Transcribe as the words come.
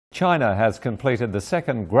China has completed the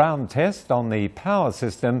second ground test on the power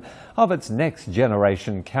system of its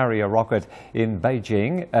next-generation carrier rocket in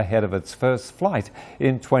Beijing ahead of its first flight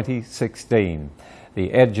in 2016.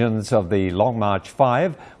 The engines of the Long March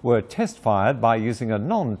 5 were test-fired by using a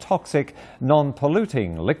non-toxic,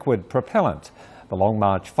 non-polluting liquid propellant. The Long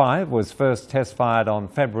March 5 was first test-fired on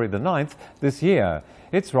February the 9th this year.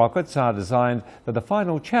 Its rockets are designed for the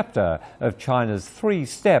final chapter of China's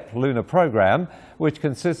three-step lunar program, which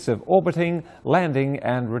consists of orbiting, landing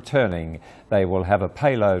and returning. They will have a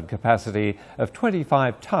payload capacity of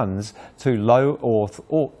 25 tons to low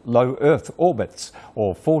Earth orbits,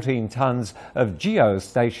 or 14 tons of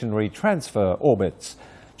geostationary transfer orbits.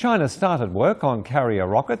 China started work on carrier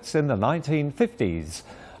rockets in the 1950s.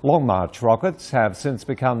 Long March rockets have since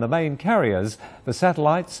become the main carriers for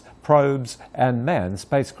satellites, probes and manned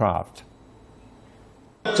spacecraft.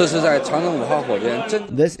 This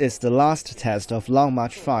is the last test of Long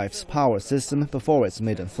March 5's power system before its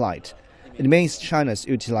maiden flight. It means China's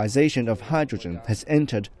utilization of hydrogen has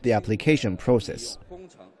entered the application process.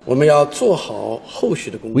 We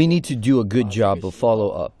need to do a good job of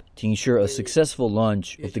follow-up to ensure a successful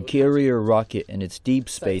launch of the carrier rocket and its deep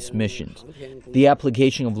space missions. The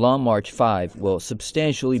application of Long March 5 will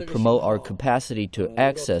substantially promote our capacity to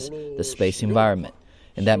access the space environment,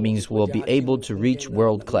 and that means we'll be able to reach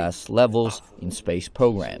world-class levels in space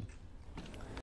program.